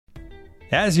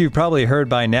As you've probably heard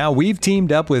by now, we've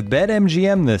teamed up with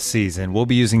BetMGM this season. We'll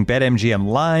be using BetMGM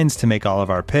lines to make all of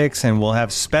our picks, and we'll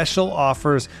have special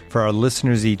offers for our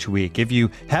listeners each week. If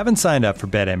you haven't signed up for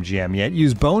BetMGM yet,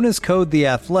 use bonus code The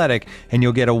Athletic, and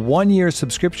you'll get a 1-year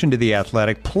subscription to The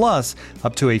Athletic, plus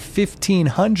up to a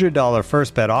 $1,500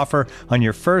 first bet offer on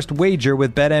your first wager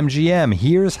with BetMGM.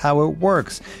 Here's how it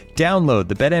works. Download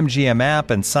the BetMGM app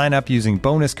and sign up using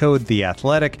bonus code The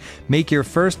Athletic. Make your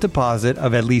first deposit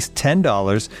of at least $10.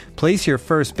 Place your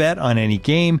first bet on any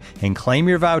game and claim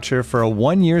your voucher for a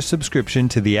 1-year subscription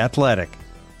to The Athletic.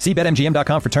 See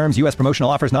BetMGM.com for terms. U.S. promotional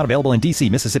offers not available in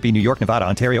D.C., Mississippi, New York, Nevada,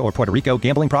 Ontario, or Puerto Rico.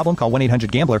 Gambling problem? Call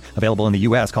 1-800-GAMBLER. Available in the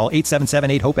U.S. Call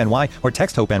 877-8-HOPE-NY or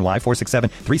text HOPE-NY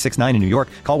 467-369 in New York.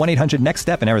 Call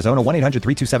 1-800-NEXT-STEP in Arizona.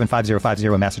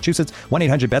 1-800-327-5050 in Massachusetts.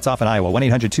 1-800-BETS-OFF in Iowa.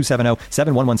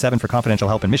 1-800-270-7117 for confidential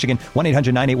help in Michigan.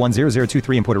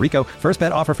 1-800-981-0023 in Puerto Rico. First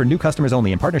bet offer for new customers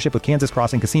only in partnership with Kansas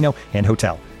Crossing Casino and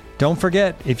Hotel. Don't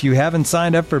forget, if you haven't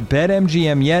signed up for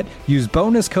BetMGM yet, use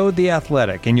bonus code The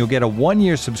Athletic, and you'll get a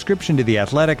 1-year subscription to The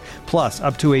Athletic, plus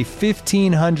up to a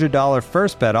 $1,500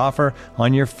 first bet offer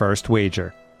on your first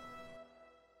wager.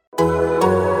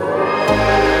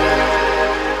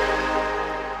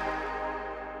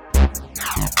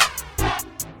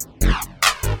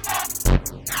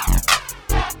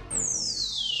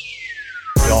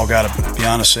 All got to be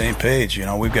on the same page. You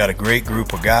know, we've got a great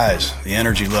group of guys. The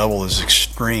energy level is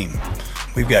extreme.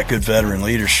 We've got good veteran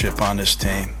leadership on this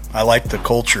team. I like the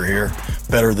culture here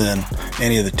better than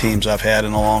any of the teams I've had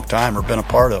in a long time or been a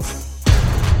part of.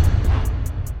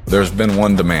 There's been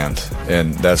one demand,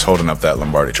 and that's holding up that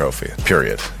Lombardi trophy,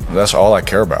 period. That's all I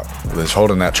care about, is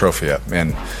holding that trophy up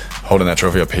and holding that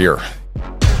trophy up here.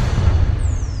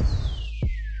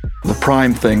 The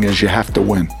prime thing is you have to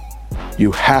win.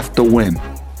 You have to win.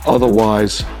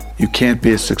 Otherwise, you can't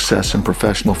be a success in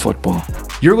professional football.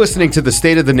 You're listening to The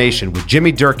State of the Nation with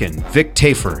Jimmy Durkin, Vic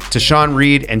Tafur, Tashawn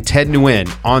Reed, and Ted Nguyen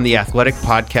on the Athletic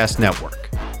Podcast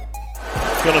Network.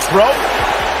 Gonna throw.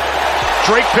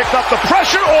 Drake picked up the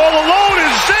pressure. All alone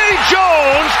is Zay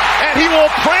Jones, and he will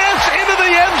prance into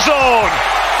the end zone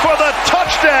for the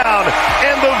touchdown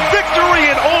and the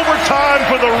victory in overtime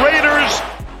for the Raiders.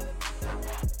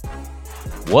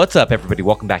 What's up, everybody?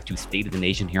 Welcome back to State of the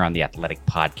Nation here on the Athletic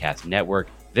Podcast Network.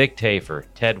 Vic Tafur,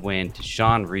 Ted Nguyen,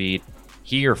 Tashawn Reed,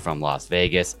 here from Las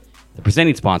Vegas. The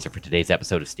presenting sponsor for today's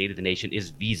episode of State of the Nation is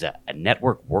Visa, a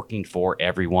network working for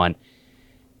everyone.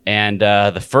 And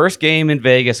the first game in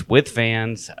Vegas with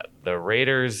fans, the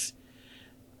Raiders,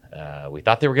 we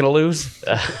thought they were going to lose.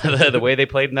 The way they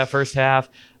played in that first half,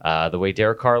 the way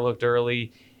Derek Carr looked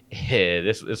early,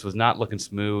 this was not looking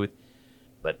smooth.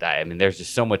 But, I mean, there's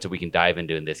just so much that we can dive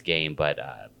into in this game. But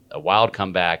a wild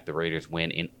comeback. The Raiders win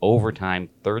in overtime,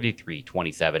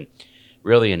 33-27.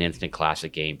 Really an instant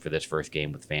classic game for this first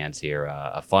game with fans here.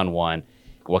 A fun one.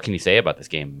 What can you say about this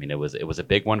game? I mean, it was a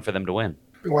big one for them to win.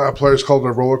 A lot of players called it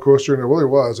a roller coaster, and it really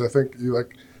was. I think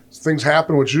things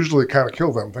happen which usually kind of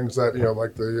kill them. Things that,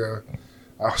 like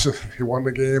he won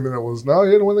the game, and it was, no,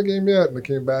 he didn't win the game yet. And they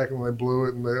came back, and they blew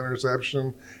it, and the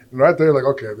interception. And right there,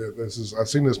 okay, I've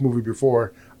seen this movie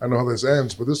before. I know how this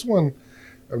ends. But this one,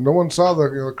 no one saw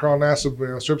the Carl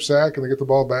Nassib strip sack, and they get the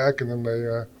ball back, and then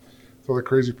they throw the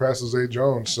crazy pass to Zay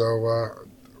Jones. So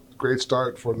great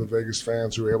start for the Vegas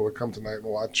fans who were able to come tonight and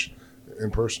watch in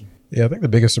person. Yeah, I think the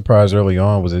biggest surprise early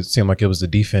on was it seemed like it was the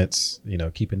defense,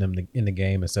 keeping them in the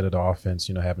game instead of the offense,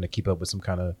 having to keep up with some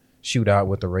kind of shootout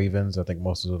with the Ravens. I think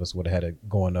most of us would have had it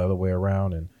going the other way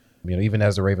around. And, even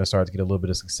as the Ravens started to get a little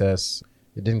bit of success,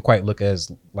 it didn't quite look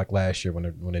as like last year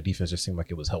when the defense just seemed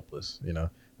like it was helpless,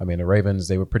 I mean, the Ravens,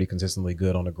 they were pretty consistently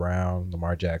good on the ground.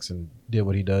 Lamar Jackson did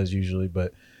what he does usually,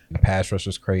 but the pass rush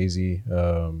was crazy.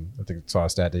 I think I saw a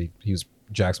stat that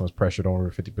Jackson was pressured on over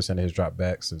 50% of his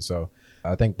dropbacks. And so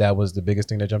I think that was the biggest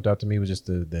thing that jumped out to me was just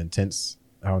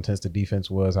how intense the defense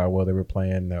was, how well they were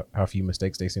playing, how few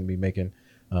mistakes they seemed to be making.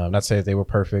 Not to say that they were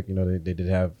perfect. They did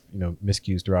have,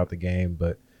 miscues throughout the game,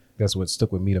 but that's what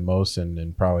stuck with me the most,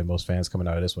 and probably most fans coming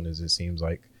out of this one is it seems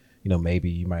like, maybe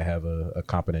you might have a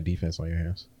competent defense on your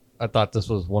hands. I thought this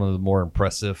was one of the more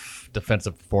impressive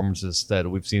defensive performances that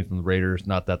we've seen from the Raiders.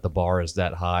 Not that the bar is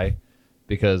that high,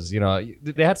 because,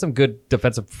 they had some good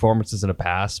defensive performances in the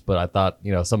past, but I thought,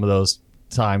 some of those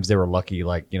times they were lucky,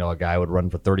 like, a guy would run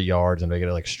for 30 yards and they get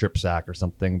a strip sack or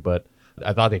something, but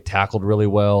I thought they tackled really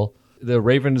well. The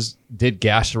Ravens did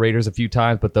gash the Raiders a few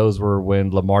times, but those were when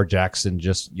Lamar Jackson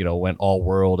just, went all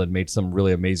world and made some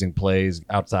really amazing plays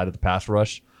outside of the pass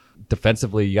rush.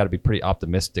 Defensively, you got to be pretty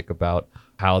optimistic about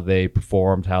how they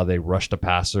performed, how they rushed a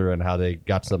passer, and how they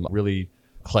got some really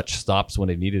clutch stops when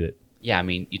they needed it. Yeah, I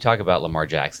mean, you talk about Lamar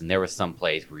Jackson. There was some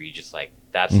plays where you just like,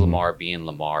 that's Lamar being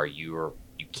Lamar. You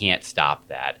can't stop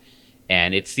that.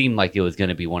 And it seemed like it was going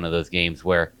to be one of those games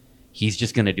where he's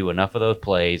just going to do enough of those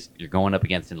plays. You're going up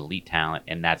against an elite talent,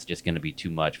 and that's just going to be too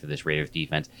much for this Raiders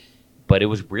defense. But it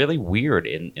was really weird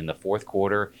in the fourth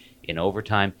quarter, in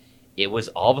overtime. It was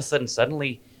all of a sudden,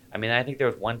 suddenly, I mean, I think there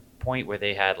was one point where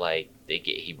they had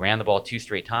he ran the ball 2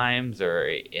 straight times,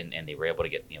 and they were able to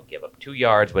give up 2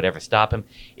 yards, whatever, stop him.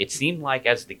 It seemed like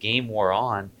as the game wore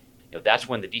on, that's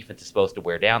when the defense is supposed to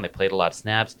wear down. They played a lot of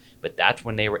snaps, but that's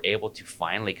when they were able to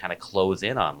finally kind of close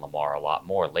in on Lamar a lot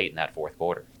more late in that fourth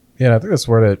quarter. Yeah, I think that's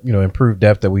where that improved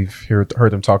depth that we've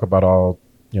heard them talk about all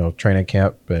training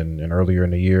camp and earlier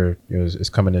in the year is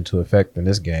coming into effect in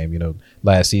this game.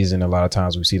 Last season a lot of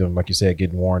times we see them, like you said,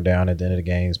 getting worn down at the end of the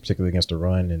games, particularly against the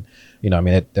run. And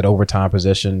that overtime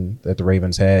possession that the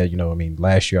Ravens had.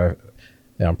 Last year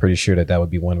I'm pretty sure that would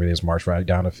be one where they just march right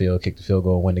down the field, kick the field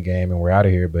goal, win the game, and we're out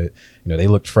of here. But they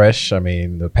looked fresh. I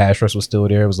mean, the pass rush was still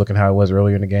there. It was looking how it was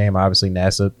earlier in the game. Obviously,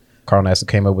 Carl Nassib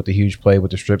came up with the huge play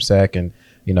with the strip sack, and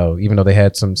even though they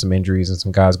had some injuries and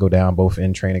some guys go down both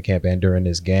in training camp and during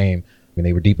this game, I mean,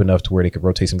 they were deep enough to where they could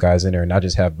rotate some guys in there and not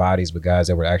just have bodies, but guys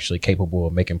that were actually capable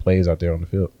of making plays out there on the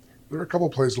field. There were a couple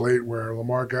of plays late where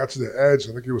Lamar got to the edge.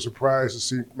 I think he was surprised to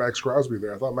see Max Crosby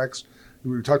there. I thought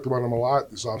we talked about him a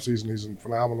lot this offseason. He's in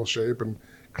phenomenal shape and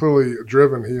clearly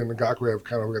driven. He and Ngakoue have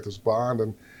kind of got this bond.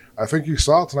 And I think you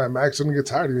saw tonight, Max didn't get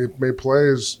tired. He made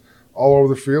plays all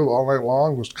over the field all night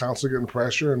long, was constantly getting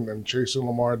pressure and chasing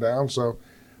Lamar down. So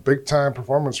big-time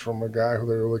performance from a guy who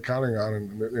they're really counting on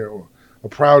and, a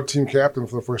proud team captain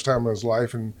for the first time in his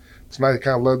life. And tonight he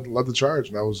kind of led the charge,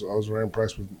 and I was very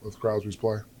impressed with Crosby's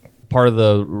play. Part of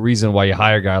the reason why you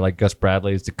hire a guy like Gus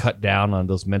Bradley is to cut down on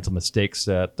those mental mistakes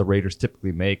that the Raiders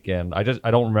typically make, and I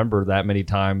don't remember that many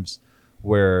times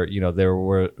where there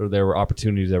were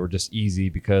opportunities that were just easy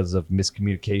because of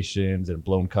miscommunications and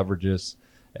blown coverages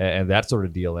and that sort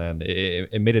of deal, and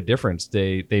it made a difference.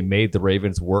 They made the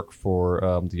Ravens work for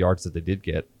the yards that they did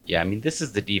get. Yeah, I mean, this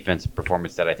is the defensive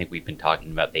performance that I think we've been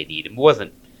talking about they need. It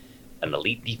wasn't an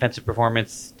elite defensive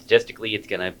performance. Statistically, it's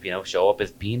going to show up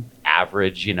as being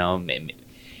average, kind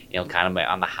of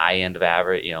on the high end of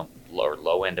average, or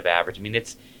low end of average. I mean,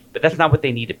 but that's not what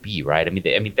they need to be, right? I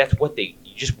mean that's what you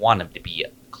just want them to be,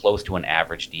 close to an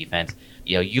average defense.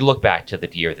 You look back to the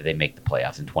year that they make the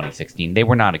playoffs in 2016. They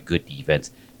were not a good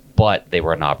defense, but they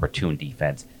were an opportune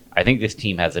defense. I think this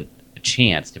team has a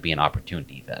chance to be an opportune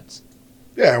defense.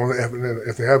 Yeah,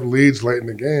 if they have leads late in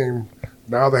the game,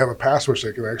 now they have a pass rush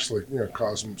they can actually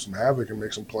cause some havoc and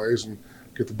make some plays and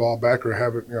get the ball back, or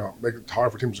have it make it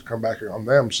hard for teams to come back on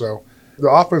them. So the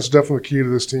offense is definitely the key to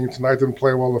this team. Tonight didn't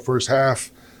play well in the first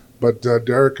half, but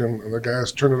Derek and the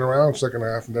guys turned it around second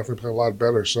half and definitely played a lot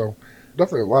better. So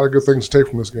definitely a lot of good things to take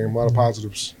from this game, a lot of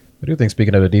positives. I do think,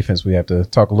 speaking of the defense, we have to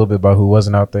talk a little bit about who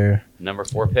wasn't out there. Number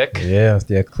 4 pick. Yeah,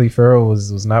 Cleve Farrell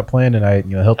was not playing tonight.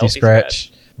 Healthy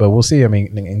scratch. But we'll see. I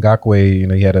mean,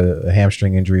 Ngakoue, he had a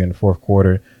hamstring injury in the fourth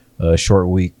quarter, a short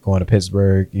week going to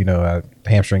Pittsburgh.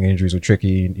 Hamstring injuries are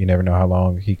tricky. You never know how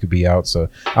long he could be out. So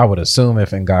I would assume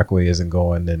if Ngakoue isn't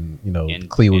going, then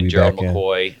Cleve will be Gerald back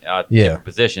McCoy, in. Different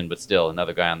position, but still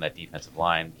another guy on that defensive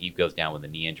line. He goes down with a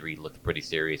knee injury, looked pretty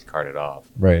serious, carted off.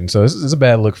 Right, and so this is a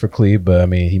bad look for Cleve, but I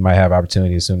mean, he might have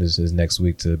opportunity as soon as his next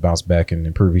week to bounce back and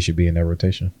improve. He should be in that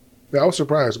rotation. Yeah, I was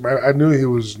surprised. I knew he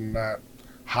was not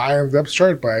high on the depth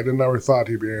chart, but I never thought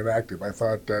he'd be inactive. I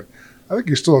think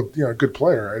he's still a good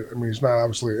player. I mean, he's not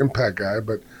obviously an impact guy,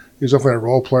 but he's definitely a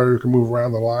role player who can move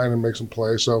around the line and make some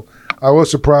plays. So I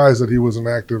was surprised that he was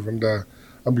inactive, and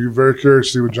I'll be very curious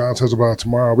to see what John says about it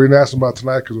tomorrow. We didn't ask him about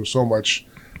tonight because there was so much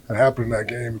that happened in that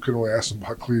game. We couldn't really ask him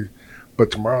about Cleve,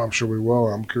 but tomorrow I'm sure we will.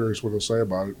 I'm curious what he'll say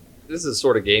about it. This is the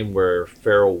sort of game where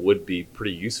Farrell would be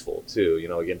pretty useful too,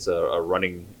 against a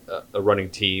running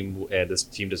team, and this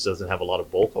team just doesn't have a lot of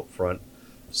bulk up front.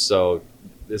 So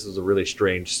this was a really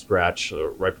strange scratch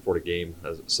right before the game.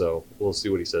 So we'll see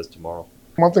what he says tomorrow.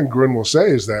 One thing Grin will say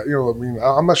is that,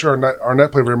 I'm not sure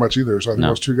Arnett played very much either. So I think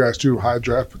those two guys, 2 high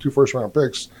draft, 2 first-round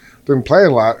picks, didn't play a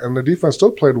lot, and the defense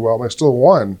still played well, and they still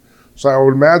won. So I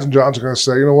would imagine John's going to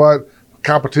say, you know what,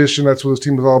 competition, that's what this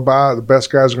team is all about. The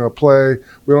best guys are going to play.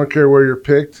 We don't care where you're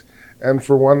picked. And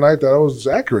for one night, that was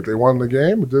accurate. They won the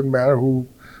game. It didn't matter who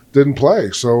didn't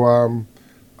play. So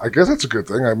I guess that's a good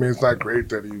thing. I mean, it's not great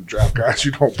that you draft guys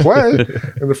you don't play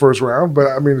in the first round, but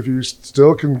I mean, if you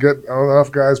still can get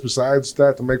enough guys besides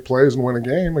that to make plays and win a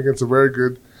game against a very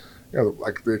good,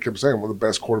 like they kept saying, one of the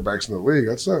best quarterbacks in the league,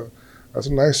 that's a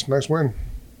nice win.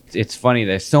 It's funny.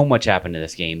 There's so much happened in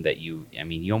this game that you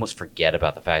almost forget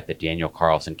about the fact that Daniel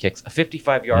Carlson kicks a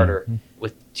 55-yarder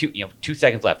with 2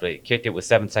 seconds left. He kicked it with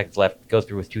 7 seconds left. Goes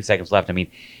through with 2 seconds left. I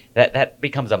mean, that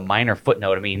becomes a minor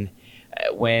footnote. I mean,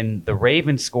 when the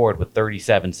Ravens scored with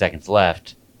 37 seconds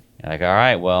left, you're like, all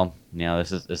right, well,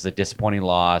 this is a disappointing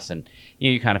loss, and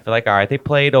you kind of feel like, all right, they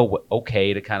played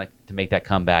okay to make that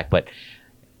comeback, but.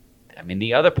 I mean,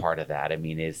 the other part of that,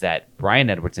 is that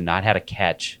Bryan Edwards had not had a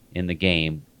catch in the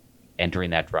game entering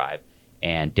that drive.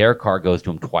 And Derek Carr goes to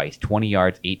him twice, 20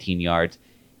 yards, 18 yards,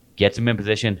 gets him in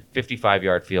position,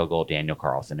 55-yard field goal, Daniel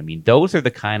Carlson. I mean, those are the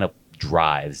kind of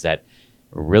drives that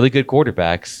really good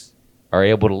quarterbacks are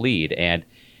able to lead. And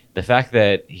the fact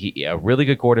that a really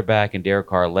good quarterback and Derek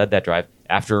Carr led that drive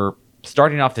after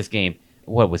starting off this game,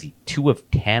 what was he, 2 of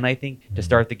 10, I think, to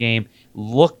start the game,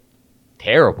 looked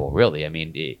terrible, really. I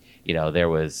mean, he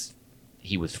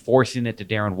was forcing it to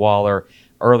Darren Waller.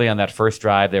 Early on that first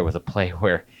drive, there was a play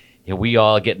where we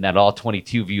all getting that all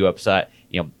 22 view upside,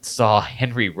 saw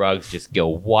Henry Ruggs just go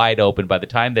wide open. By the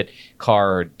time that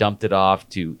Carr dumped it off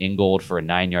to Ingold for a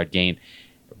 9-yard gain,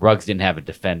 Ruggs didn't have a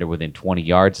defender within 20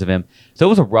 yards of him. So it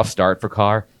was a rough start for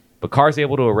Carr, but Carr's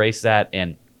able to erase that.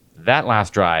 And that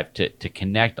last drive to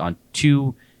connect on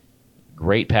 2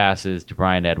 great passes to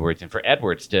Bryan Edwards, and for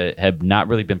Edwards to have not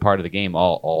really been part of the game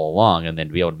all along and then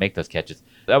to be able to make those catches,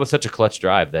 that was such a clutch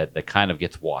drive that kind of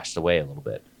gets washed away a little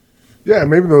bit. Yeah,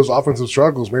 maybe those offensive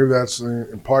struggles, maybe that's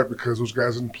in part because those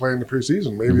guys didn't play in the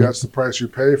preseason. Maybe that's the price you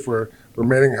pay for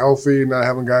remaining healthy, not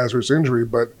having guys risk injury,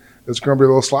 but it's going to be a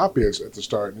little sloppy at the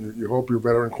start. You hope your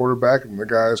veteran quarterback and the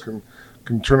guys can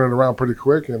turn it around pretty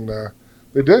quick, and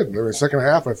they did. Second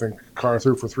half, I think Carr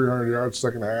threw for 300 yards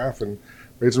second half and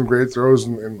made some great throws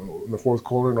in the fourth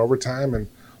quarter and overtime and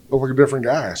looked like a different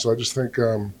guy. So I just think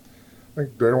Darren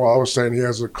Waller was saying he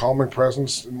has a calming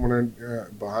presence when they're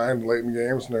behind late in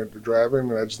games and they're driving,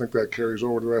 and I just think that carries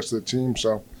over to the rest of the team.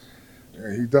 So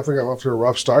he definitely got off to a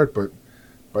rough start, but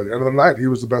by the end of the night, he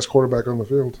was the best quarterback on the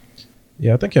field.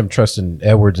 Yeah, I think him trusting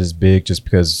Edwards is big just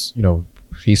because,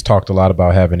 he's talked a lot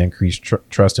about having increased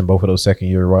trust in both of those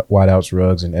second-year wideouts,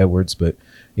 Ruggs and Edwards, but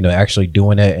actually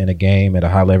doing that in a game at a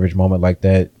high leverage moment like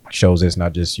that shows it's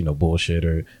not just, bullshit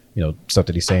or, stuff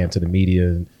that he's saying to the media.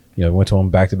 And, went to him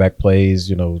back-to-back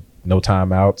plays, no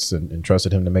timeouts and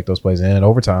trusted him to make those plays. And in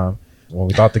overtime, when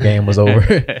we thought the game was over,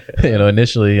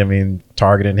 initially,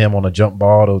 targeting him on a jump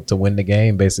ball to win the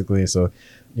game, basically. So,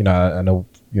 I know,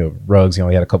 Ruggs, he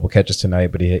only had a couple catches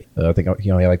tonight, but I think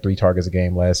he only had like 3 targets a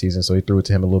game last season. So he threw it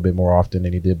to him a little bit more often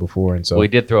than he did before. And so he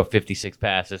did throw 56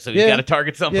 passes, so he's got to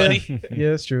target somebody.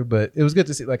 Yeah, that's true. But it was good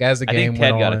to see, as the game went on. I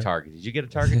think Ted got a target. Did you get a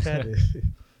target, Ted?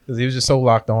 Because he was just so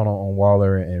locked on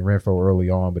Waller and Renfro early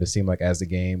on, but it seemed like as the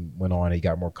game went on, he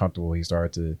got more comfortable. He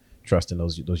started to trust in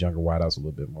those younger wideouts a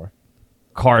little bit more.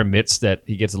 Carr admits that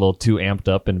he gets a little too amped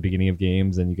up in the beginning of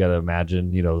games, and you got to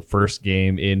imagine, the first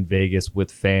game in Vegas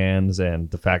with fans and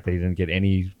the fact that he didn't get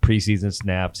any preseason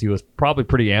snaps. He was probably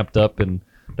pretty amped up in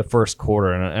the first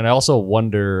quarter, and I also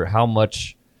wonder how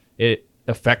much it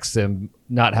affects him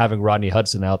not having Rodney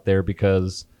Hudson out there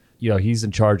because he's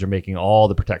in charge of making all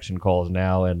the protection calls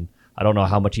now, and I don't know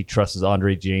how much he trusts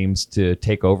Andre James to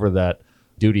take over that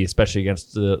duty, especially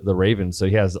against the Ravens. So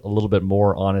he has a little bit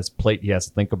more on his plate he has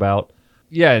to think about.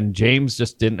 Yeah, and James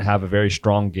just didn't have a very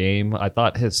strong game. I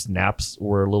thought his snaps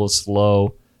were a little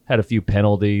slow, had a few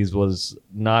penalties, was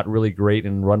not really great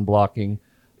in run blocking.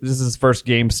 This is his first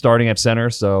game starting at center,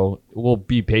 so we'll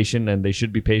be patient, and they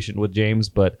should be patient with James,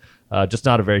 but just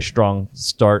not a very strong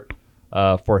start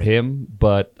for him.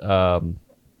 But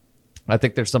I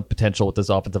think there's some potential with this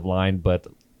offensive line, but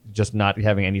just not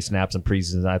having any snaps in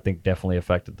preseason, I think definitely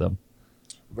affected them.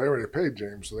 They already paid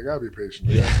James, so they got to be patient.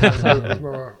 There's no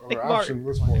other option at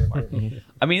this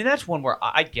point. That's one where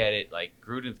I get it. Like,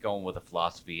 Gruden's going with a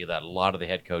philosophy that a lot of the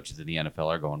head coaches in the NFL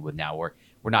are going with now, where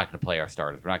we're not going to play our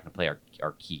starters. We're not going to play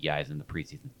our key guys in the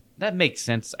preseason. That makes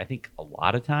sense, I think, a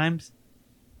lot of times.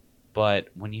 But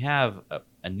when you have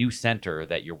a new center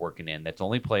that you're working in that's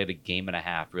only played a game and a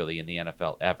half, really, in the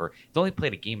NFL ever, it's only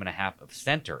played a game and a half of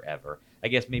center ever. I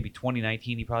guess maybe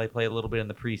 2019 he probably played a little bit in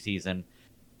the preseason.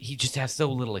 He just has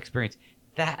so little experience.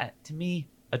 That, to me,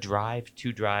 a drive,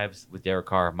 2 drives with Derek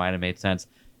Carr might have made sense.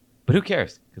 But who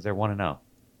cares? Because they're 1-0.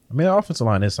 The offensive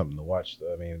line is something to watch.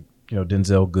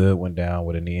 Denzel Good went down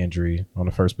with a knee injury on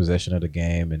the first possession of the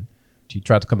game, and he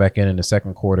tried to come back in the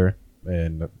second quarter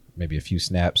and maybe a few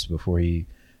snaps before he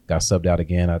got subbed out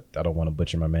again. I don't want to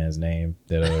butcher my man's name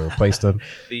that replaced him.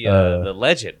 The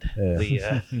legend.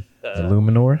 The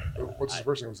Luminor. What's his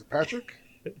first name? Was it Patrick?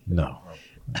 No.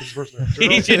 What's his first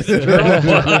name? Gerald?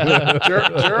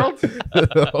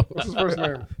 What's his first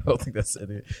name? I don't think that's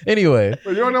it. Anyway.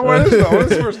 But you don't know what it is, though.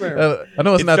 What's his first name? I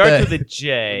know it's not starts that. with a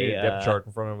J. Depth chart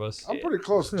in front of us. I'm pretty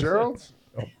close. Gerald?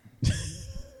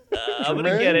 I'm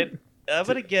gonna get it. I'm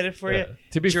gonna get it for you.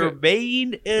 To be fair-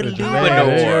 Jermaine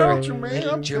Jermaine.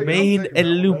 Illuminor. Jermaine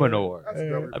Illuminor.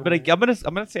 I'm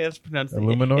gonna say that's pronounced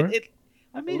Illuminor?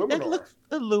 I mean, that looks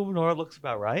Illuminor looks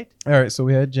about right. All right, so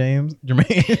we had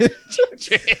Jermaine.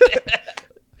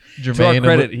 To our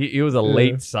credit, he was a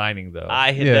late signing, though.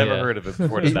 I had never heard of him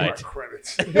before tonight.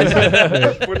 Credits. What's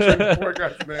your poor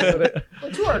guy's name?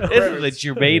 What's our This is credits? the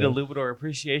Jermaine Illuminor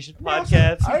Appreciation Well,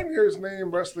 Podcast. I didn't hear his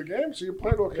name rest of the game, so you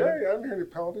played okay. I didn't hear any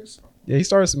penalties. Yeah, he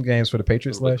started some games for the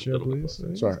Patriots last year, I believe.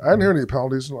 So. Sorry, I didn't hear any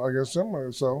penalties against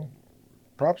him, so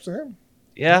props to him.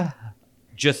 Yeah.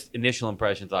 Just initial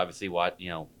impressions, obviously,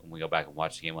 when we go back and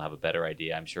watch the game, we'll have a better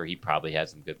idea. I'm sure he probably had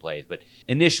some good plays, but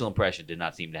initial impression did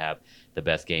not seem to have the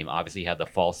best game. Obviously, he had the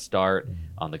false start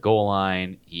on the goal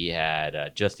line. He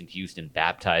had Justin Houston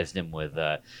baptized him with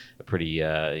a pretty,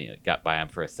 got by him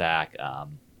for a sack. I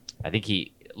think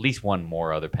he at least one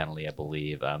more other penalty, I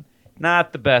believe.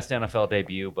 Not the best NFL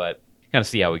debut, but kind of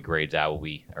see how he grades out when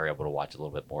we are able to watch a little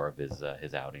bit more of his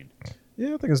outing.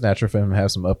 Yeah, I think it's natural for him to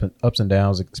have some ups and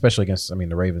downs, especially against,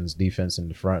 the Ravens defense in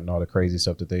the front and all the crazy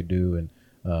stuff that they do. And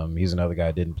he's another guy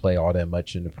that didn't play all that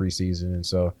much in the preseason. And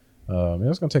so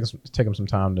it's going to take him some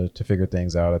time to figure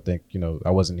things out. I think,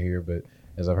 I wasn't here, but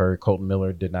as I've heard, Colton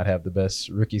Miller did not have the best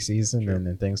rookie season, and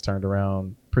then things turned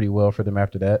around pretty well for them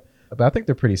after that. But I think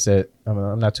they're pretty set.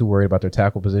 I'm not too worried about their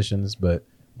tackle positions, but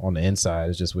on the inside,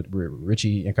 it's just with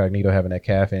Richie Incognito having that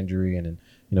calf injury, and then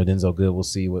Denzel Good. We'll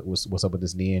see what's up with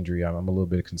this knee injury. I'm a little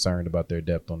bit concerned about their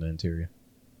depth on the interior.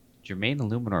 Jermaine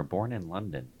Illuminor, born in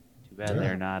London. Too bad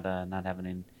they're not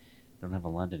don't have a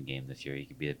London game this year. He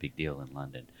could be a big deal in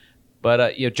London.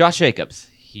 But Josh Jacobs,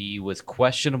 he was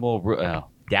questionable,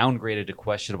 downgraded to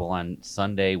questionable on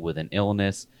Sunday with an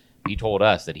illness. He told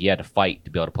us that he had to fight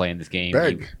to be able to play in this game.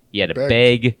 He had to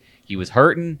beg. He was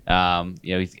hurting.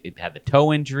 He had the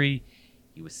toe injury.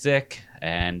 He was sick,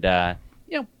 and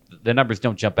the numbers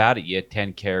don't jump out at you.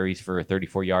 10 carries for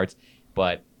 34 yards,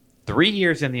 but 3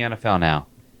 years in the NFL now.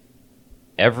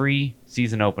 Every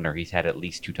season opener, he's had at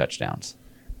least 2 touchdowns.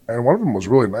 And one of them was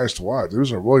really nice to watch. It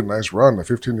was a really nice run, a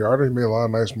 15-yarder. He made a lot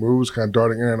of nice moves, kind of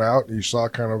darting in and out. And you saw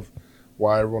kind of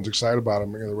why everyone's excited about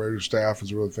him. The Raiders staff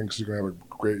really thinks he's going to have a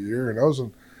great year. And that was a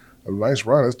nice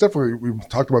run. It's definitely, we've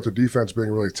talked about the defense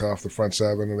being really tough, the front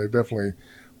seven, and they definitely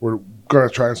were going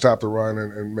to try and stop the run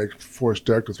and force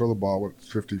Derek to throw the ball with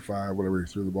 55, whatever he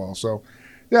threw the ball. So,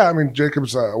 yeah,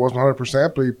 Jacobs wasn't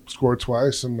 100%, but he scored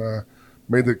twice and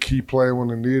made the key play when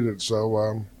they needed it.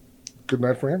 So, good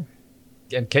night for him.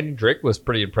 And Kenny Drake was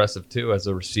pretty impressive, too, as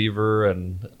a receiver.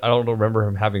 And I don't remember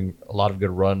him having a lot of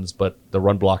good runs, but the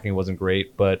run blocking wasn't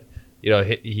great. But,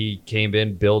 he came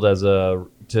in, billed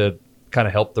to kind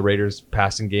of help the Raiders'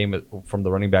 passing game from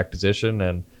the running back position,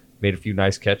 and made a few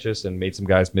nice catches and made some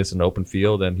guys miss an open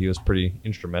field, and he was pretty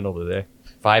instrumental today.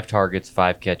 5 targets,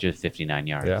 5 catches, 59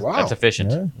 yards. Yeah. Wow. That's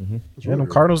efficient. Yeah, really the good.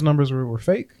 Cardinals numbers were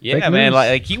fake. Yeah, Fake man. news.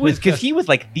 Like he was, because he was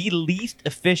like the least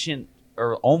efficient,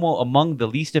 or almost among the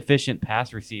least efficient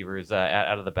pass receivers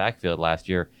out of the backfield last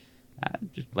year.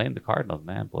 Just blame the Cardinals,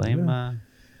 man. Blame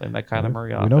that Kyler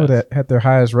Murray offense. We know that had their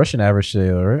highest rushing average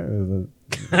there, right?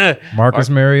 Marcus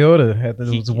Mariota had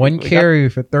one carry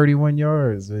for 31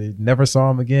 yards. We never saw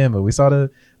him again, but we saw the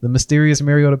mysterious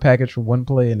Mariota package for one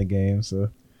play in the game. So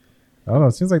I don't know.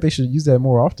 It seems like they should use that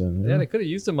more often. Yeah, they could have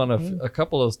used him on a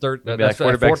couple of those third. Maybe like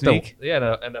quarterback sneak.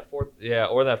 And that fourth,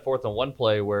 or that 4th and 1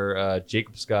 play where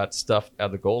Jacobs got stuffed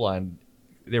at the goal line.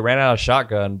 They ran out of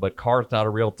shotgun, but Carr's not a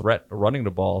real threat running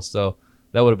the ball, so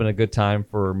that would have been a good time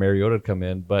for Mariota to come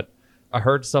in. But I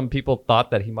heard some people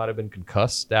thought that he might have been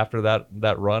concussed after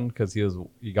that run because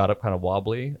he got up kind of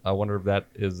wobbly. I wonder if that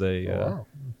is a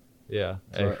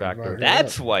factor.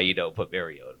 That's why you don't put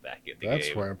Mariota back in the game.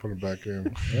 That's why I put him back in.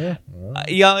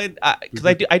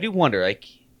 Because I do wonder, like,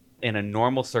 in a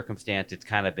normal circumstance, it's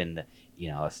kind of been,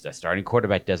 a starting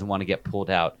quarterback doesn't want to get pulled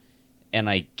out. And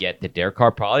I get that Derek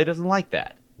Carr probably doesn't like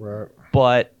that. Right.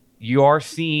 But you are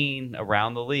seeing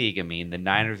around the league, the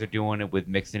Niners are doing it with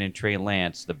mixing in Trey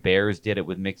Lance. The Bears did it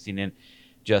with mixing in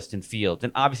Justin Fields.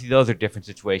 And obviously those are different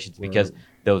situations because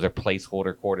those are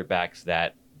placeholder quarterbacks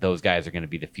that those guys are going to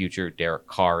be the future. Derek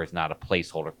Carr is not a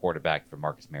placeholder quarterback for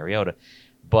Marcus Mariota.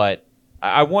 But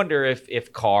I wonder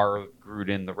if Carr,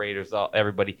 Gruden, the Raiders,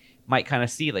 everybody might kind of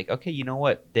see, like, okay, you know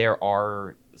what? There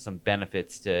are some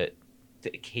benefits to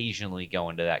occasionally go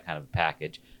into that kind of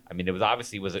package. It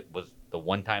was the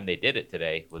one time they did it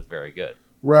today was very good.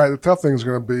 Right. The tough thing is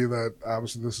going to be that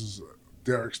obviously this is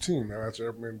Derek's team. Now,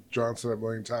 John said it a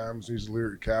million times. He's the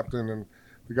leader, captain, and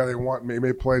the guy they want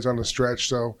made plays on the stretch.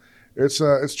 So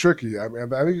it's tricky. I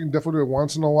think you can definitely do it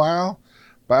once in a while,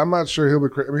 but I'm not sure he'll be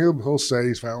crazy. He'll say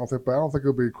he's fine with it, but I don't think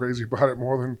he'll be crazy about it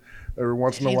more than every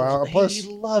once in a while. Plus,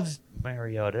 he loves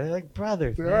Mariota. They're like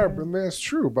brothers. They are, but that's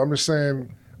true. But I'm just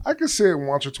saying, I could see it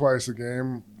once or twice a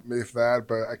game, if that,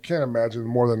 but I can't imagine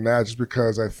more than that just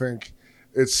because I think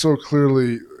it's so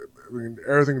clearly,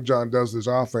 everything John does with his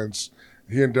offense,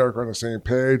 he and Derek are on the same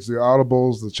page. The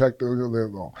audibles, the check, the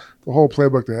whole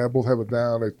playbook, they both have it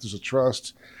down. There's a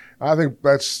trust. I think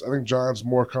John's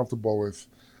more comfortable with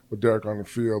Derek on the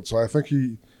field. So I think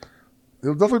he'll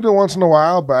definitely do it once in a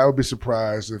while, but I would be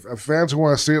surprised if fans who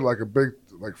want to see it like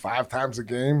 5 times a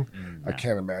game. I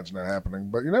can't imagine that happening,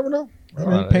 but you never know.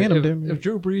 If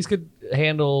Drew Brees could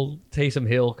handle Taysom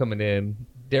Hill coming in,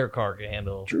 Derek Carr can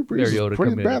handle Drew Brees Mariota. Was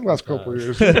pretty bad last couple of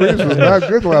years. Drew Brees was not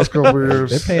good the last couple of years.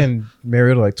 They're paying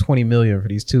Mariota like $20 million for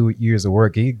these 2 years of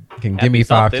work. He can give me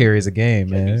 5 carries a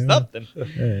game, man. Something.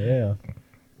 Yeah.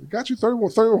 He got you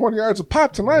 31 yards a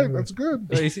pop tonight. That's good.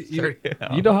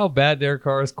 You know how bad Derek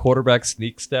Carr's quarterback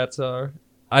sneak stats are?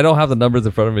 I don't have the numbers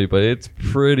in front of me, but it's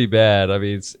pretty bad. I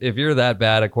mean, if you're that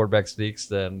bad at quarterback sneaks,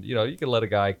 then you can let a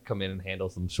guy come in and handle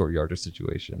some short yardage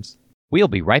situations. We'll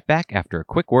be right back after a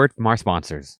quick word from our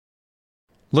sponsors.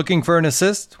 Looking for an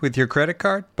assist with your credit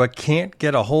card, but can't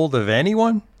get a hold of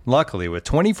anyone? Luckily, with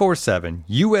 24/7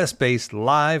 U.S.-based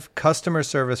live customer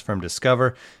service from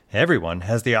Discover, everyone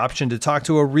has the option to talk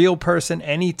to a real person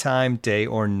anytime, day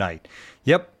or night.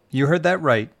 Yep, you heard that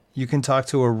right. You can talk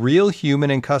to a real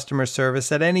human in customer service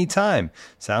at any time.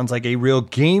 Sounds like a real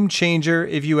game changer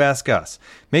if you ask us.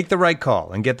 Make the right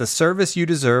call and get the service you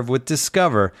deserve with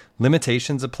Discover.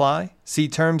 Limitations apply. See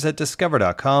terms at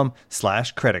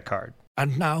discover.com/creditcard.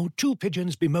 And now, 2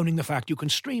 pigeons bemoaning the fact you can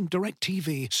stream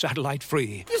DirecTV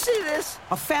satellite-free. You see this?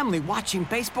 A family watching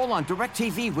baseball on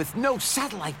DirecTV with no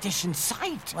satellite dish in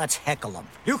sight. Let's heckle them.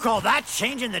 You call that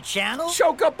changing the channel?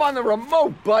 Choke up on the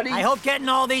remote, buddy. I hope getting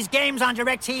all these games on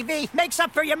DirecTV makes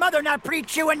up for your mother not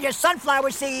pre-chewing your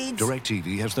sunflower seeds.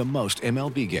 DirecTV has the most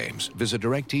MLB games. Visit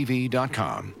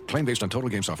DirecTV.com. Claim based on total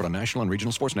games offered on national and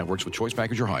regional sports networks with choice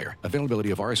package or higher.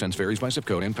 Availability of RSNs varies by zip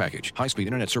code and package. High-speed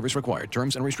internet service required.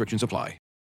 Terms and restrictions apply.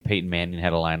 Peyton Manning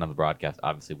had a line on the broadcast.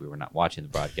 Obviously, we were not watching the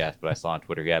broadcast, but I saw on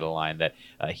Twitter he had a line that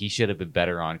he should have been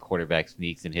better on quarterback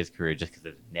sneaks in his career just because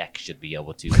his neck should be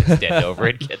able to extend over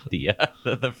and get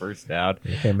the first down.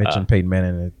 You can't mention Peyton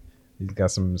Manning. He's got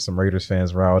some Raiders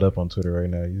fans riled up on Twitter right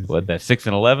now. That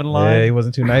 6-11 line? Yeah, he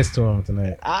wasn't too nice to him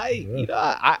tonight. I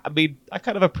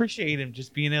kind of appreciate him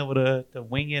just being able to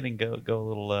wing it and go a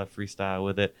little freestyle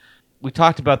with it. We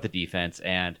talked about the defense,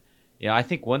 and I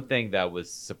think one thing that was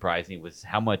surprising was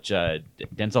how much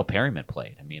Denzel Perryman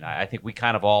played. I mean, I think we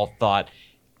kind of all thought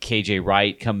KJ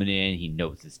Wright coming in, he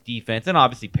knows his defense, and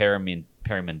obviously Perryman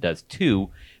does too,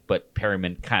 but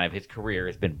Perryman his career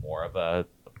has been more of a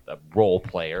role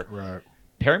player. Right.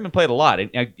 Perryman played a lot.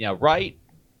 Wright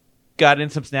got in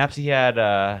some snaps. He had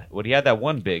he had that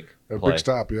one big play. Big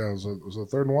stop, yeah. It was a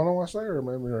 3rd and 1, I want to say, or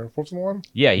maybe a 4th and 1?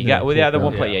 Yeah, he got the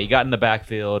one play. Yeah. Yeah, he got in the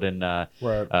backfield and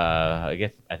right. I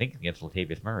think against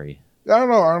Latavius Murray. Yeah, I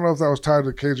don't know if that was tied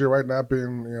to KJ Wright not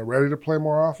being ready to play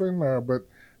more often, but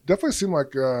definitely seemed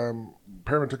like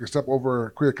Perryman took a step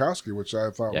over Kwiatkowski, which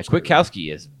I thought was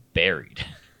Kwiatkowski is buried.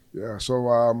 Yeah,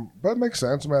 so but it makes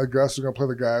sense. I mean, Gus is going to play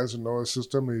the guys and know his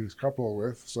system he's comfortable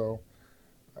with. So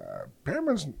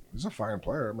he's a fine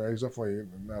player. I mean, he's definitely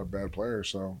not a bad player.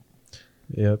 So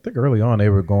yeah, I think early on they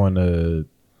were going to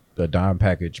the dime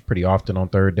package pretty often on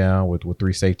 3rd down with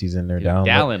 3 safeties in there. Yeah,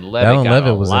 Dallin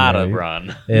Levitt was a lot of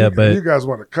run. Yeah, but you guys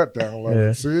want to cut down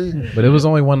Levitt, see? But it was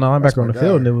only one linebacker on the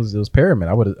field, and it was Perriman.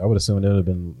 I would assume it would have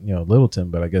been Littleton,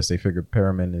 but I guess they figured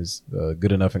Perriman is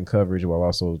good enough in coverage while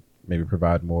also maybe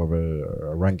provide more of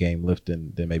a run game lift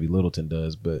than maybe Littleton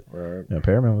does. But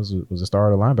Perriman was a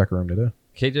star of the linebacker room today.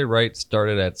 KJ Wright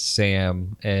started at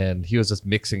Sam, and he was just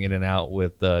mixing in and out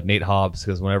with Nate Hobbs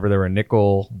because whenever they were in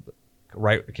nickel,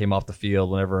 Wright came off the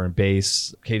field. Whenever in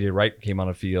base, KJ Wright came on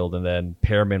the field, and then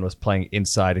Perriman was playing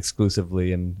inside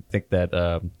exclusively. And I think that,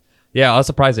 I was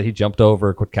surprised that he jumped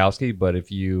over Kwiatkowski. But if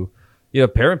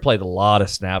Perriman played a lot of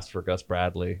snaps for Gus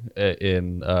Bradley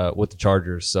in with the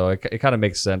Chargers, so it kind of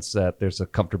makes sense that there's a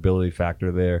comfortability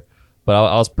factor there. But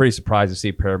I was pretty surprised to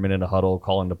see Perriman in the huddle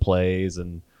calling the plays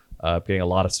and getting a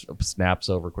lot of snaps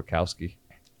over Kwiatkowski.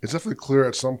 It's definitely clear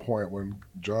at some point when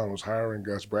John was hiring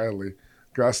Gus Bradley,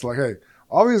 Gus like, hey,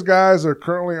 all these guys are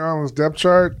currently on this depth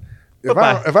chart. If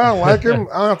I don't like him,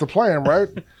 I don't have to play him, right?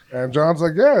 And John's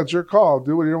like, yeah, it's your call.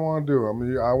 Do what you don't want to do. I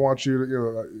mean, I want you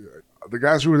to, the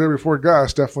guys who were there before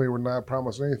Gus definitely were not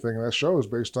promising anything, and that shows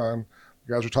based on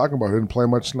the guys we're talking about who didn't play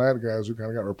much tonight, the guys who kind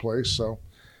of got replaced. So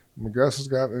I mean, Gus has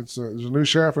got there's a new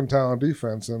sheriff in town on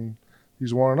defense, and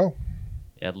he's 1-0.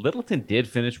 Yeah, Littleton did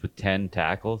finish with 10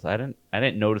 tackles. I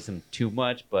didn't notice him too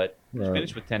much, but he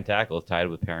finished with 10 tackles, tied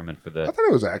with Perriman for the. I thought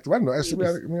he was active. I don't know.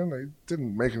 I mean, he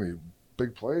didn't make any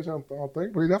big plays, I don't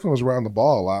think, but he definitely was around the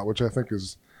ball a lot, which I think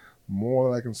is more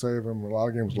than I can say of him in a lot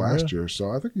of games last year.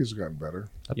 So I think he's gotten better.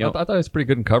 I thought he was pretty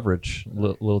good in coverage,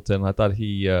 Littleton. I thought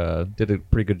he did a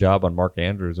pretty good job on Mark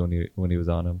Andrews when he was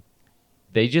on him.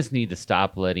 They just need to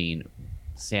stop letting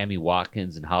Sammy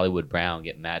Watkins and Hollywood Brown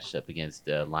get matched up against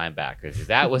linebackers.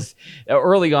 That was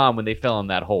early on when they fell in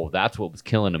that hole. That's what was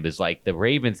killing them. Is like the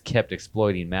Ravens kept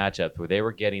exploiting matchups where they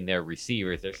were getting their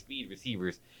receivers, their speed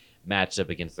receivers, matched up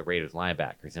against the Raiders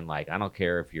linebackers. And like, I don't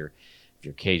care if you're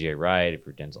KJ Wright, if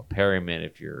you're Denzel Perryman,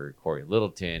 if you're Corey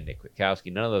Littleton, Nick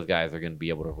Kwiatkowski, none of those guys are going to be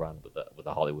able to run with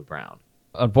a Hollywood Brown.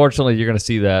 Unfortunately, you're going to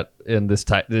see that in this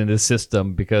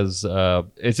system because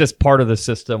it's just part of the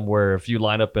system where if you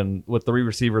line up with 3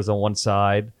 receivers on one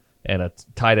side and a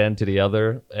tight end to the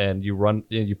other, and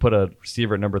you put a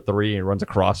receiver at number 3 and he runs a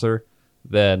crosser,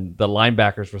 then the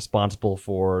linebacker is responsible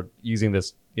for using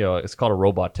this. It's called a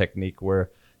robot technique where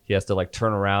he has to like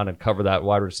turn around and cover that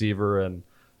wide receiver, and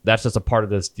that's just a part of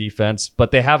this defense.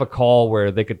 But they have a call where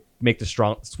they could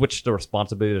switch the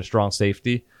responsibility to strong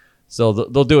safety. So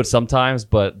they'll do it sometimes,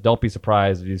 but don't be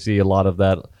surprised if you see a lot of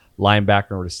that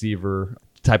linebacker and receiver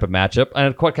type of matchup.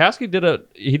 And Kwiatkowski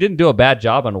didn't do a bad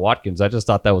job on Watkins. I just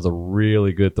thought that was a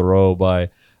really good throw by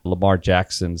Lamar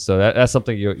Jackson. So that's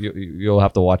something you'll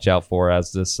have to watch out for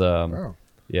as this. Yeah,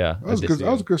 that was a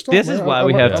good stuff. This is why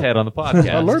we have Ted on the podcast.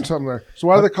 I learned something there. So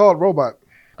why do they call it robot?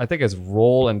 I think it's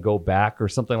roll and go back or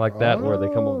something like that, where they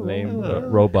come up with the name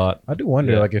robot. I do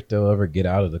wonder, like, if they'll ever get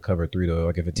out of the cover 3 though.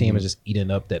 Like, if a team is just eating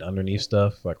up that underneath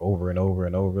stuff, like over and over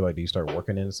and over, like, do you start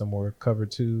working in some more cover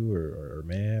 2 or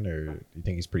man, or do you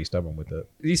think he's pretty stubborn with that?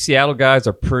 These Seattle guys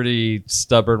are pretty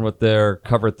stubborn with their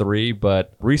cover 3,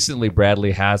 but recently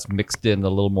Bradley has mixed in a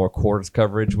little more quarters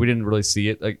coverage. We didn't really see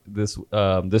it like this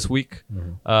week,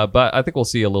 but I think we'll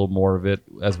see a little more of it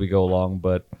as we go along.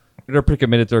 But they're pretty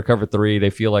committed to their cover 3.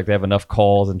 They feel like they have enough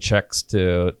calls and checks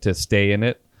to stay in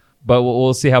it. But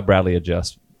we'll see how Bradley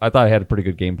adjusts. I thought he had a pretty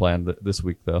good game plan this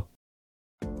week, though.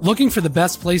 Looking for the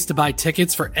best place to buy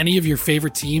tickets for any of your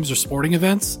favorite teams or sporting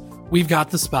events? We've got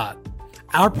the spot.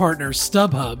 Our partner,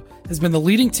 StubHub, has been the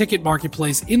leading ticket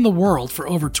marketplace in the world for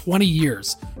over 20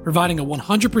 years, providing a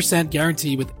 100%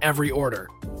 guarantee with every order.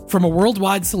 From a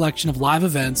worldwide selection of live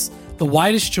events, the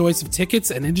widest choice of tickets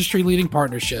and industry-leading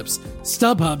partnerships,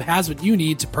 StubHub has what you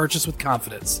need to purchase with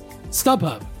confidence.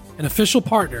 StubHub, an official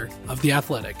partner of The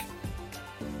Athletic.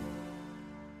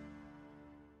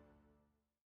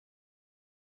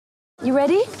 You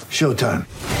ready? Showtime.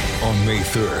 On May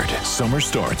 3rd, summer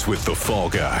starts with The Fall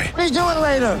Guy. Let's do it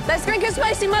later. Let's drink a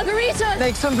spicy margarita.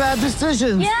 Make some bad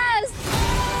decisions. Yes.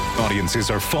 Audiences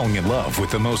are falling in love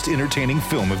with the most entertaining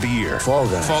film of the year. Fall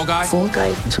Guy. Fall Guy? Fall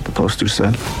Guy. That's what the poster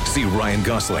said. See Ryan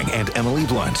Gosling and Emily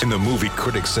Blunt in the movie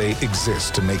critics say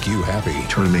exists to make you happy.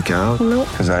 Trying to make it out? Nope.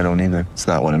 Because I don't either. It's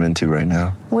not what I'm into right now.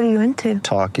 What are you into?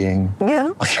 Talking. Yeah.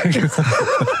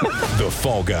 The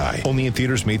Fall Guy. Only in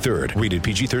theaters May 3rd. Rated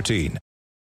PG-13.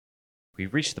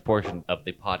 We've reached the portion of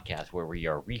the podcast where we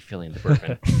are refilling the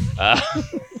bourbon.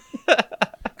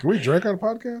 Can we drink on a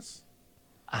podcast?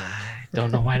 I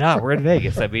don't know why not. We're in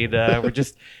Vegas. I mean,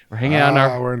 we're hanging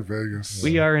out. We're in Vegas.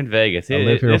 We are in Vegas. I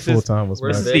live here full time. This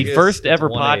is the first ever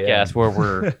podcast where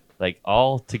we're like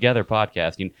all together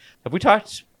podcasting. Have we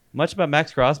talked much about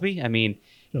Max Crosby? I mean,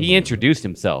 he introduced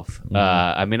himself.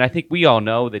 I mean, I think we all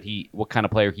know that what kind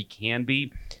of player he can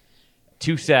be.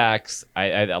 2 sacks.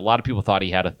 A lot of people thought he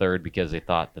had a third because they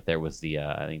thought that there was the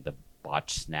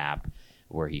botched snap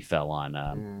where he fell on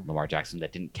Lamar Jackson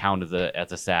that didn't count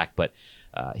as a sack, but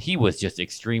he was just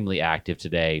extremely active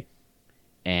today.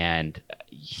 And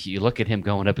you look at him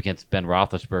going up against Ben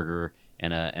Roethlisberger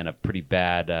and a pretty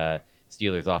bad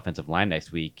Steelers offensive line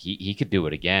next week. He could do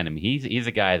it again. I mean, he's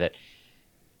a guy that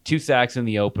 2 sacks in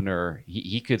the opener.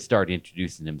 He could start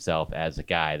introducing himself as a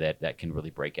guy that can really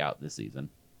break out this season.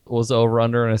 Was the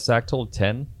over-under in a sack total 10?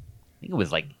 I think it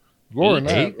was like More than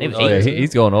 8. that. It was Oh, 8. yeah,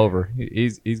 he's going over.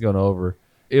 He's going over.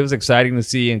 It was exciting to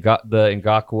see the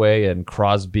Ngakoue and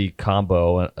Crosby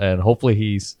combo, and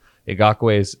hopefully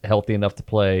Ngakoue is healthy enough to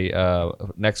play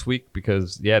next week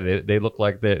because they look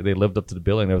like they lived up to the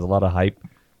billing. There was a lot of hype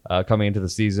coming into the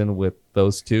season with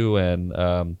those two,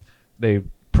 and they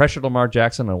pressured Lamar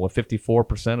Jackson on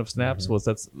 54% of snaps was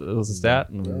the stat,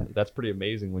 and that's pretty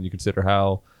amazing when you consider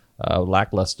how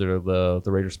lackluster the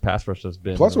Raiders pass rush has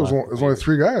been. Plus, it was only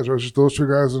 3 guys. Right? It was just those 2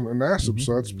 guys in Nassib.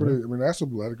 So that's pretty. I mean,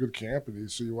 Nassib had a good camp, and you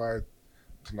see why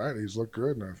tonight he's looked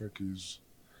good, and I think he's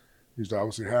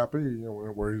obviously happy,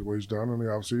 where he's done in the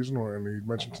offseason. And he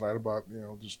mentioned tonight about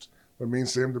just what it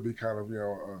means to him to be kind of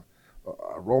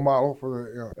a role model for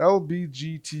the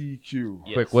LBGTQ.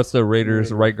 Yes. Quick, what's the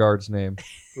Raiders' right guard's name?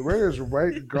 The Raiders'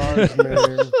 right guard's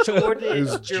name Jordan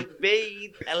is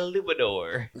Jermaine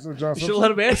Illuminor. Isn't it John You Simpson? should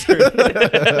let him answer.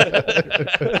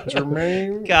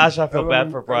 Jermaine. Gosh, I feel bad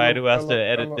for Brian who has to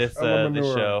edit this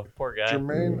show. Poor guy.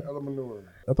 Jermaine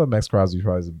Illuminor. I thought Max Crosby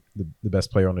probably was the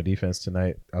best player on the defense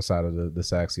tonight. Outside of the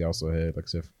sacks, he also had, like I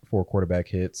said, 4 quarterback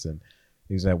hits, and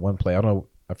he was at one play. I don't know.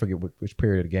 I forget which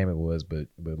period of the game it was, but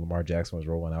Lamar Jackson was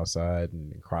rolling outside,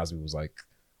 and Crosby was like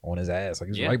on his ass, like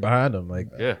he was right behind him. Like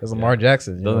that's Lamar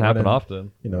Jackson. Doesn't happen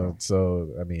often. So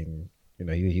I mean,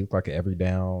 he looked like an every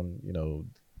down,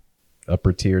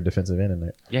 upper tier defensive end in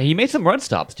there. Yeah, he made some run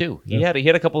stops too. He had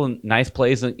a couple of nice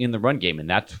plays in the run game, and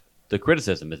that's the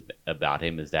criticism about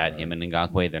him is that him and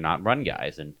Ngakoue, they're not run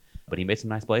guys, but he made some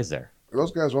nice plays there.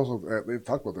 Those guys also, they've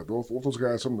talked about that. Both those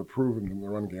guys have something to prove in the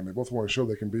run game. They both want to show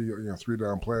they can be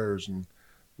 3-down players, and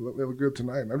they look good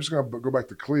tonight. And I'm just going to go back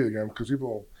to Klee again because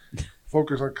people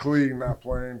focus on Klee not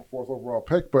playing 4th overall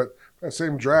pick, but that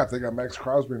same draft, they got Max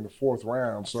Crosby in the 4th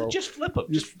round. So just flip him.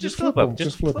 Just flip him.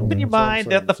 Just flip in your mind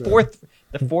that the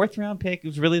 4th round pick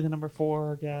was really the number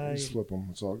 4 guy. Just flip him.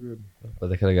 It's all good. But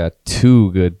they could have got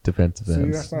 2 good defensive ends.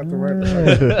 See, that's not the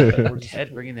right.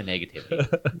 Ted bringing the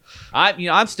negativity.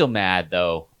 I'm still mad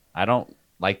though. I don't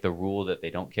like the rule that they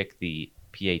don't kick the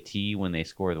PAT when they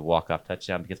score the walk-off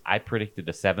touchdown because I predicted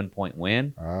a 7-point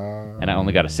win and I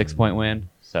only got a 6-point win.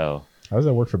 So how does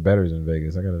that work for bettors in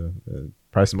Vegas? I gotta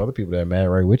probably some other people that are mad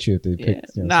right with you if they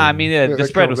picked. I mean the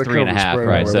spread was 3.5,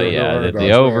 right? So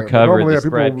the over covered, the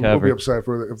spread people covered. Would be upset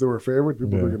if they were favored.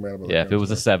 People would get mad about that. Yeah, if it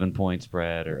was a 7-point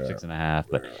spread or 6.5,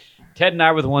 but Ted and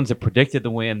I were the ones that predicted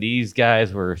the win. These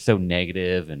guys were so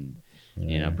negative and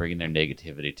bringing their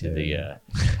negativity to the.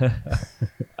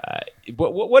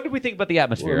 What did we think about the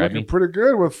atmosphere? We're looking pretty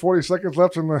good with 40 seconds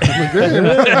left in the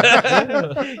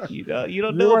game. you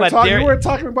don't know about you weren't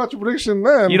talking about your prediction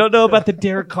then. You don't know about the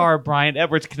Derek Carr Brian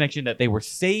Edwards connection that they were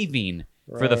saving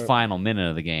for the final minute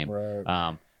of the game.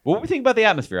 Right. What do we think about the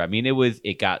atmosphere? I mean,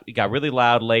 it got really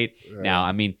loud late. Yeah. Now,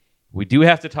 I mean, we do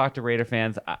have to talk to Raider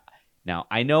fans. Now,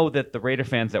 I know that the Raider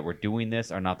fans that were doing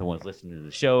this are not the ones listening to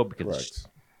the show because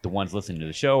the ones listening to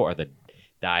the show are the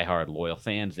diehard loyal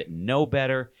fans that know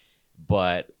better.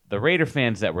 But the Raider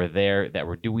fans that were there, that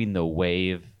were doing the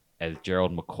wave as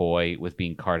Gerald McCoy was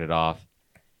being carted off,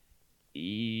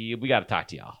 we got to talk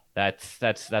to y'all.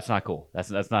 That's not cool.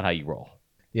 That's not how you roll.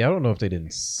 Yeah, I don't know if they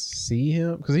didn't see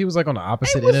him because he was like on the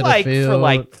opposite end of the field for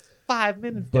like 5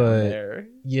 minutes down there.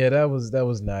 Yeah, that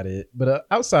was not it. But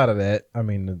outside of that, I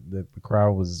mean, the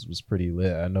crowd was pretty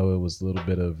lit. I know it was a little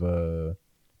bit of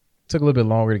took a little bit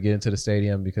longer to get into the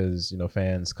stadium because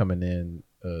fans coming in.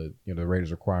 The Raiders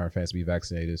requiring fans to be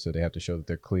vaccinated, so they have to show that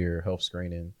they're clear health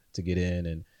screening to get in.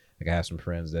 And like I have some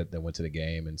friends that went to the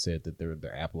game and said that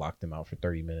their app locked them out for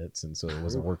 30 minutes, and so it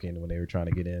wasn't working when they were trying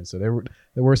to get in. So there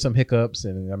were some hiccups,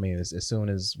 and I mean, as soon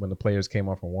as when the players came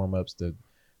off from warm-ups, the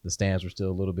stands were still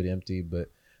a little bit empty,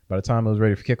 but by the time it was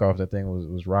ready for kickoff, that thing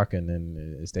was rocking,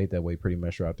 and it stayed that way pretty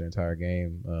much throughout the entire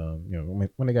game.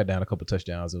 When they got down a couple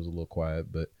touchdowns, it was a little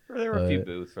quiet, but there were a few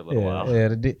boos for a little while. Yeah,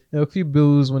 a few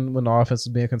boos when the offense was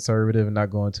being conservative and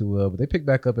not going too well, but they picked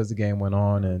back up as the game went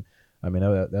on, and I mean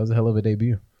that was a hell of a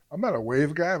debut. I'm not a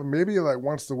wave guy, but maybe like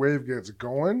once the wave gets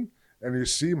going and you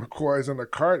see McCoy's in the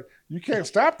cart, you can't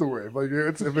stop the wave. Like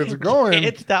if it's going,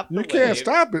 you can't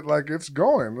stop it. Like it's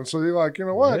going, and so you're like, you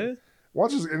know what? Yeah.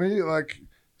 Once it's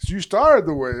so you started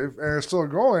the wave and it's still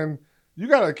going, you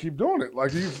gotta keep doing it.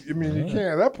 Like you can't.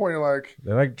 At that point, you're like,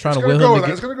 they're like trying to will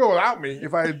him. It's gonna go without me.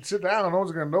 If I sit down, no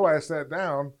one's gonna know I sat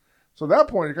down. So at that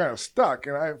point, you're kind of stuck.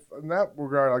 And in that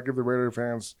regard, I give the Raider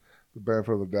fans the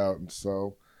benefit of the doubt. And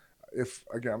so,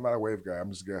 I'm not a wave guy. I'm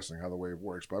just guessing how the wave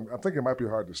works. But I think it might be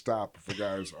hard to stop for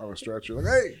guys on a stretcher. Like,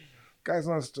 hey, guys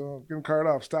not getting carted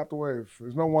off. Stop the wave.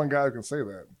 There's no one guy who can say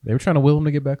that. They were trying to will him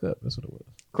to get back up. That's what it was.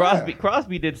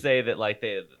 Crosby did say that like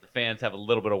the fans have a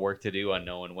little bit of work to do on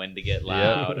knowing when to get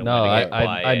loud. And when to get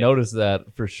quiet. I noticed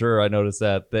that for sure. I noticed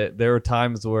that there were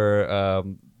times where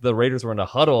the Raiders were in a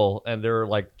huddle and they were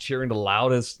like cheering the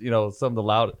loudest. Some of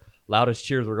the loudest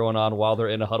cheers were going on while they're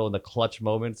in a huddle in the clutch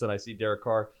moments. And I see Derek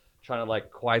Carr trying to like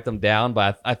quiet them down,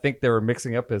 but I think they were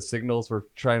mixing up his signals for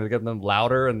trying to get them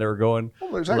louder, and they were going.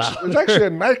 Well, there's actually a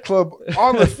nightclub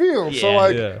on the field,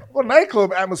 so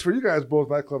nightclub atmosphere. You guys both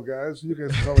nightclub guys. You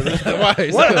guys tell me this. Once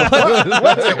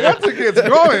it gets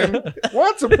going,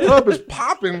 once a club is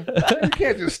popping, you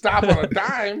can't just stop on a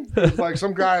dime. It's like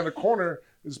some guy in the corner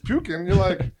is puking.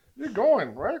 You're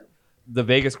going right. The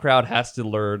Vegas crowd has to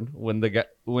learn when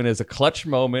it's a clutch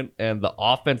moment and the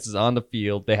offense is on the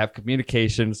field, they have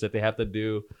communications that they have to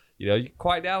do. You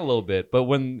quiet down a little bit. But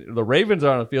when the Ravens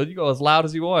are on the field, you go as loud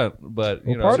as you want. But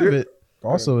part of it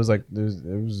also is like there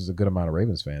was a good amount of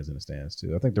Ravens fans in the stands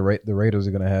too. I think the Raiders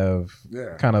are going to have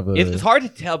kind of a. It's hard to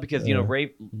tell because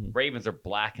Ravens are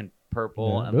black and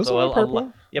purple.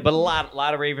 Yeah, but a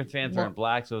lot of Ravens fans are in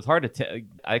black, so it's hard to tell.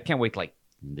 I can't wait till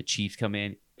the Chiefs come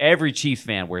in. Every Chiefs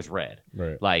fan wears red.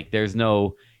 Right. Like there's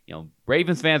no,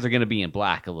 Ravens fans are going to be in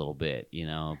black a little bit,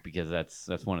 because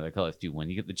that's one of their colors too. When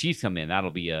you get the Chiefs come in,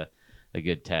 that'll be a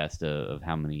good test of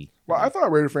how many. Well, I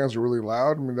thought Raider fans were really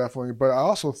loud. I mean, definitely. But I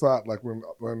also thought like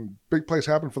when big plays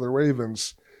happen for the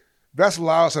Ravens, that's the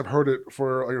loudest I've heard it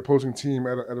for an opposing team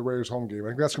at a Raiders home game. I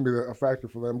think that's going to be a factor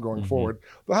for them going forward.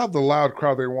 They'll have the loud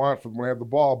crowd they want for when they have the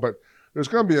ball, but there's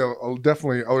going to be a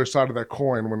definitely other side of that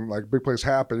coin when like big plays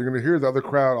happen. You're going to hear the other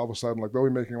crowd all of a sudden, like they'll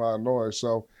be making a lot of noise.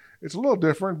 So it's a little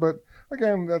different, but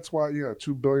again, that's why you got a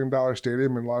 $2 billion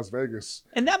stadium in Las Vegas.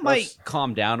 And that might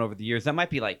calm down over the years. That might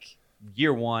be like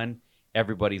year one.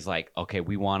 Everybody's like, okay,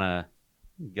 we want to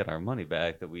get our money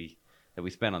back that we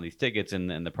spent on these tickets,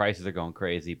 and the prices are going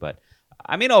crazy. But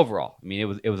I mean, overall,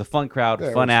 it was a fun crowd,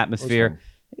 fun atmosphere.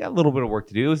 You got a little bit of work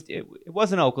to do. It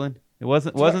wasn't Oakland. It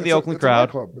wasn't the Oakland crowd.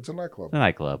 It's a nightclub. It's a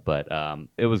nightclub, but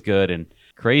it was good and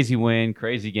crazy win,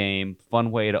 crazy game,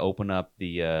 fun way to open up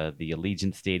the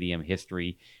Allegiant Stadium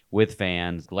history with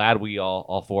fans. Glad we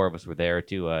all four of us were there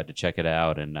to check it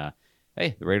out. And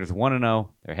hey, the Raiders are 1-0.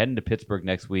 They're heading to Pittsburgh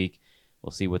next week. We'll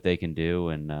see what they can do.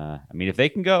 And if they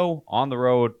can go on the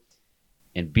road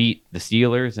and beat the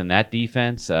Steelers and that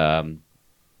defense,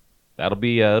 that'll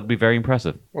be very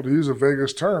impressive. Well, to use a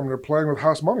Vegas term, they're playing with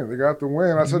house money. They got the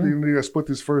win. I said you need to split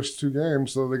these first two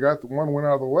games, so they got the one win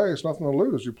out of the way. It's nothing to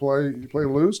lose. You play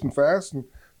loose and fast, and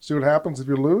see what happens if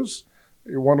you lose.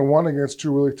 You're 1-1 against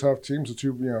two really tough teams,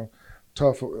 two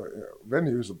tough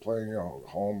venues of playing.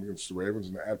 Home against the Ravens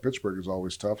and at Pittsburgh is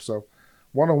always tough. So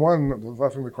 1-1, there's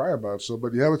nothing to cry about. So,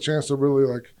 but you have a chance to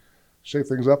really shake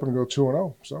things up and go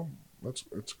 2-0. So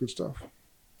it's good stuff.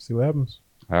 See what happens.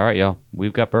 All right, y'all.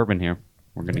 We've got bourbon here.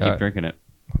 We're going to keep drinking it.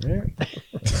 Yeah.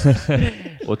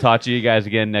 We'll talk to you guys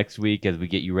again next week as we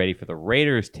get you ready for the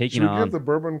Raiders taking on. Should we give the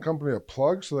bourbon company a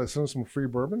plug so they send us some free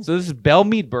bourbon? So this is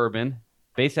Bellmead Bourbon,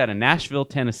 based out of Nashville,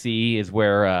 Tennessee, is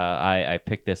where I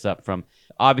picked this up from.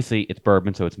 Obviously, it's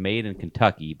bourbon, so it's made in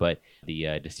Kentucky, but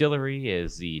the distillery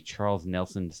is the Charles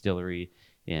Nelson Distillery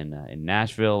in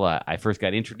Nashville. I first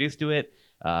got introduced to it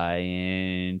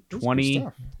in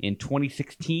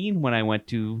 2016 when I went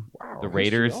to the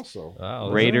Raiders.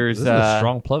 Raiders, this is a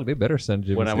strong plug. They better send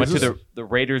you. When I went to the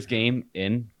Raiders game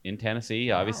in Tennessee,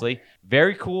 obviously,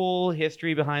 very cool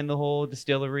history behind the whole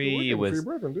distillery. It was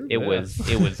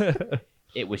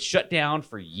It was shut down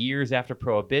for years after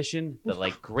Prohibition.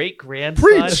 The great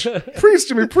grandson, preach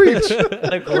to me, preach.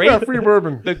 Free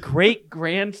bourbon. The great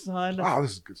grandson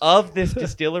of this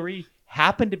distillery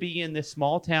happened to be in this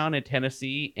small town in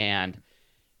Tennessee, and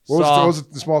what was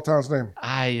the small town's name?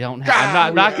 I don't have.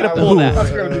 I'm not going to pull that.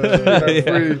 That's going to be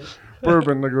free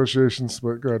bourbon negotiations,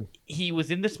 but good. He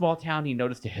was in the small town. He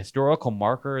noticed a historical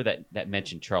marker that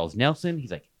mentioned Charles Nelson.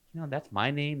 He's like, that's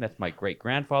my name. That's my great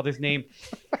grandfather's name.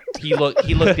 He looked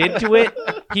into it.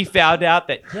 He found out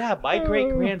that my great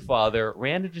grandfather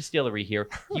ran a distillery here.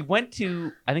 He went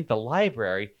to, I think, the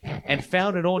library and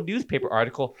found an old newspaper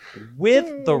article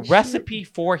with the recipe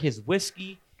for his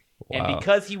whiskey. Wow. And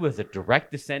because he was a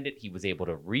direct descendant, he was able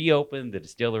to reopen the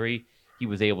distillery. He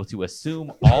was able to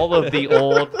assume all of the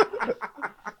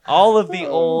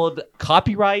old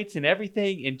copyrights and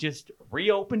everything, and just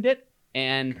reopened it.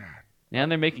 And now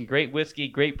they're making great whiskey,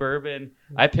 great bourbon.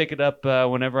 I pick it up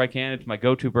whenever I can. It's my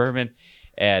go-to bourbon.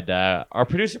 And our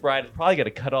producer, Brian, is probably going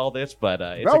to cut all this, but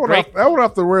it's that went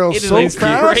off the rails so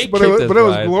fast, but it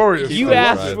was glorious. You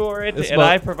asked for it, and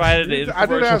I provided it. I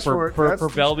did ask for it. For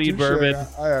Bellmead Bourbon.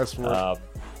 I asked for it. All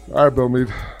right,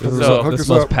 Bellmead. This is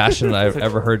the most passionate I've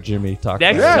ever heard Jimmy talk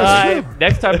about.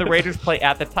 Next time the Raiders play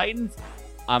at the Titans,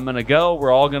 I'm going to go.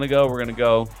 We're all going to go. We're going to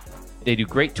go. They do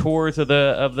great tours of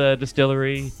the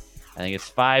distillery. I think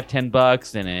it's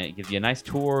 $5-10, and it gives you a nice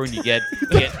tour, and you get.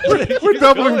 We're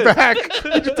doubling back.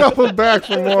 We just doubled back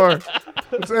for more.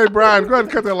 Hey, Brian, go ahead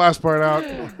and cut that last part out.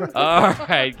 All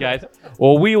right, guys.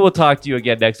 Well, we will talk to you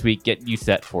again next week. Getting you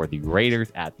set for the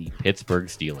Raiders at the Pittsburgh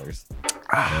Steelers.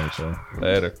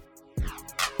 Later.